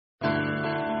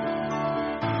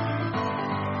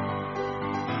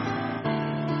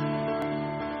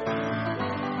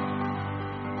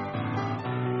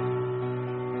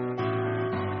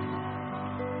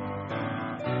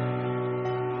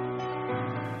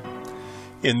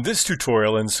In this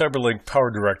tutorial in CyberLink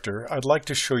PowerDirector, I'd like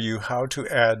to show you how to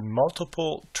add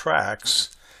multiple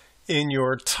tracks in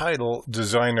your title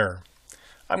designer.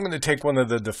 I'm going to take one of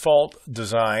the default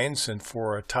designs, and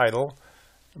for a title,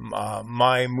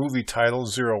 my movie title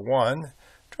 01,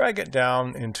 drag it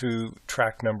down into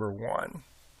track number 1.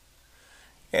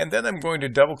 And then I'm going to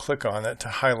double click on it to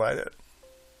highlight it.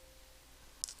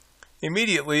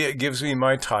 Immediately it gives me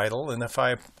my title, and if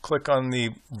I click on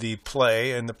the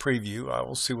play and the preview, I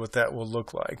will see what that will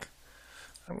look like.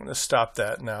 I'm going to stop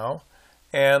that now,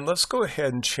 and let's go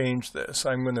ahead and change this.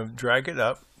 I'm going to drag it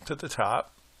up to the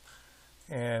top,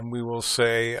 and we will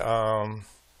say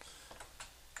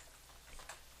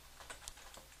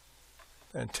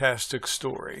fantastic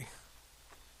story.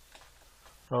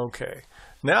 Okay,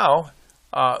 now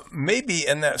maybe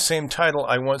in that same title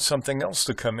I want something else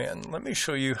to come in. Let me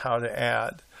show you how to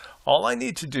add. All I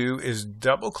need to do is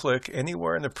double click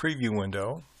anywhere in the preview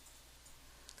window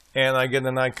and I get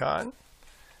an icon,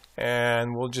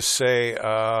 and we'll just say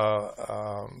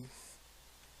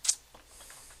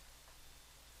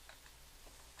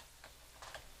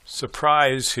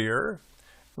surprise here.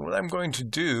 And what I'm going to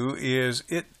do is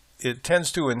it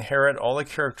tends to inherit all the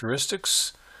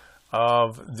characteristics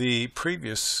of the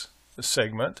previous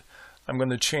segment. I'm going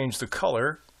to change the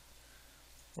color.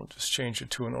 We'll just change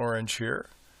it to an orange here,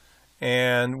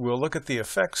 and we'll look at the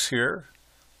effects here.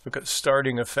 Look at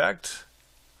starting effect,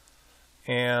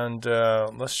 and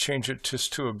let's change it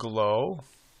just to a glow,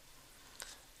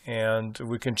 and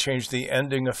we can change the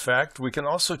ending effect. We can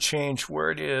also change where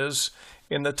it is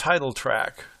in the title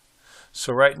track.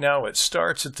 So right now it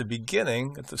starts at the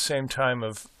beginning at the same time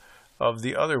of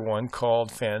the other one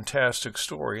called Fantastic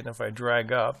Story, and if I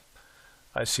drag up,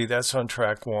 I see that's on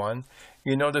track 1.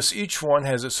 You notice each one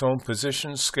has its own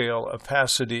position, scale,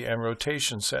 opacity, and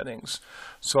rotation settings.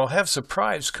 So I'll have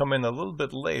surprise come in a little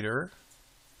bit later,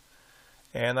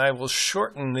 and I will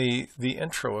shorten the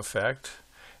intro effect.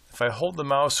 If I hold the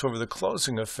mouse over the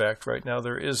closing effect, right now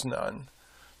there is none.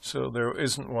 So there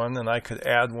isn't one, and I could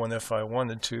add one if I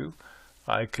wanted to.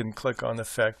 I can click on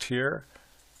effect here,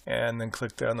 and then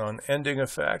click down on ending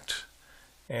effect.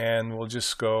 And we'll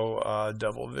just go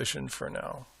double vision for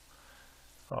now.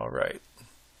 All right.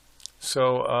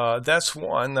 So that's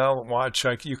one. Now watch,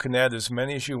 you can add as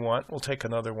many as you want. We'll take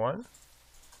another one.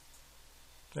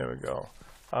 There we go.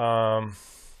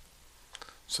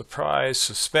 Surprise,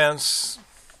 suspense.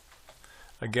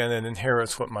 Again, it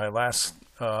inherits what my last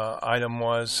item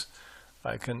was.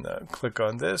 I can click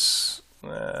on this.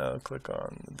 Click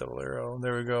on the double arrow.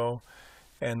 There we go.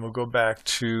 And we'll go back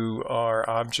to our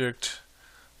object.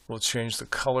 We'll change the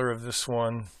color of this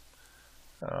one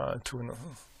to a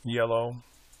yellow.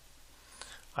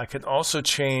 I can also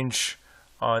change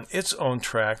on its own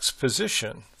track's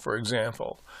position. For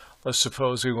example, let's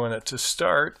suppose we want it to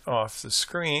start off the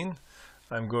screen.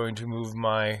 I'm going to move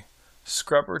my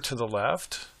scrubber to the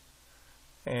left,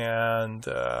 and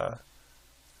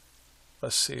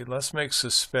let's see, let's make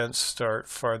suspense start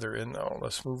farther in though.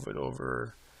 Let's move it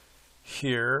over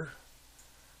here.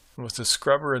 With the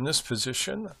scrubber in this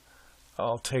position,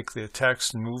 I'll take the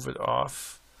text and move it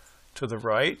off to the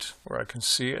right where I can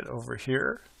see it over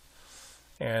here,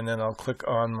 and then I'll click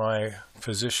on my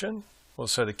position. We'll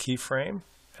set a keyframe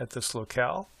at this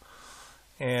locale,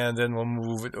 and then we'll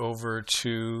move it over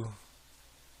to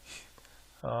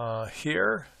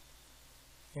here,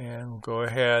 and we'll go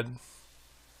ahead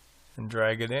and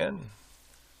drag it in,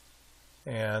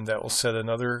 and that will set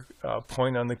another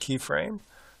point on the keyframe.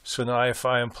 So now if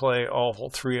I play all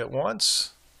 3 at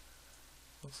once,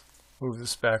 let's move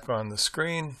this back on the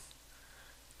screen,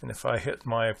 and if I hit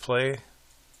my play,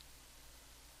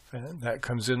 and that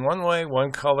comes in one way,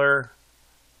 one color,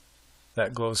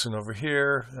 that glows in over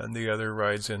here, and the other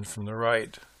rides in from the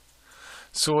right.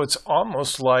 So it's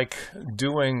almost like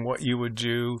doing what you would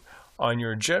do on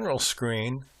your general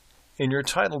screen in your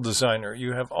title designer.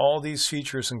 You have all these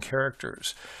features and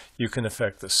characters. You can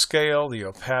affect the scale, the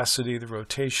opacity, the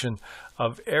rotation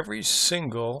of every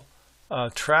single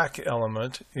track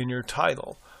element in your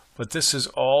title. But this is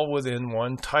all within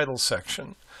one title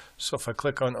section. So if I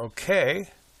click on OK,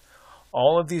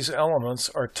 all of these elements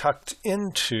are tucked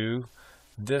into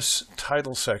this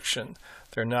title section.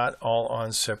 They're not all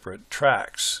on separate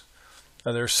tracks.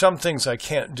 Now there are some things I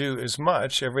can't do as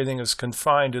much. Everything is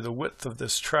confined to the width of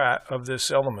this track, of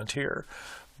this element here.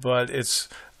 But it's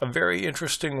a very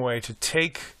interesting way to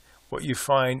take what you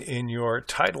find in your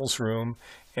titles room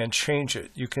and change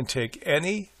it. You can take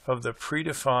any of the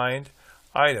predefined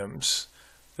items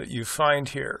that you find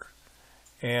here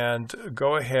and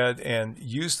go ahead and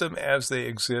use them as they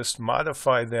exist,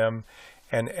 modify them,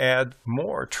 and add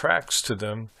more tracks to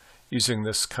them using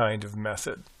this kind of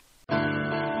method.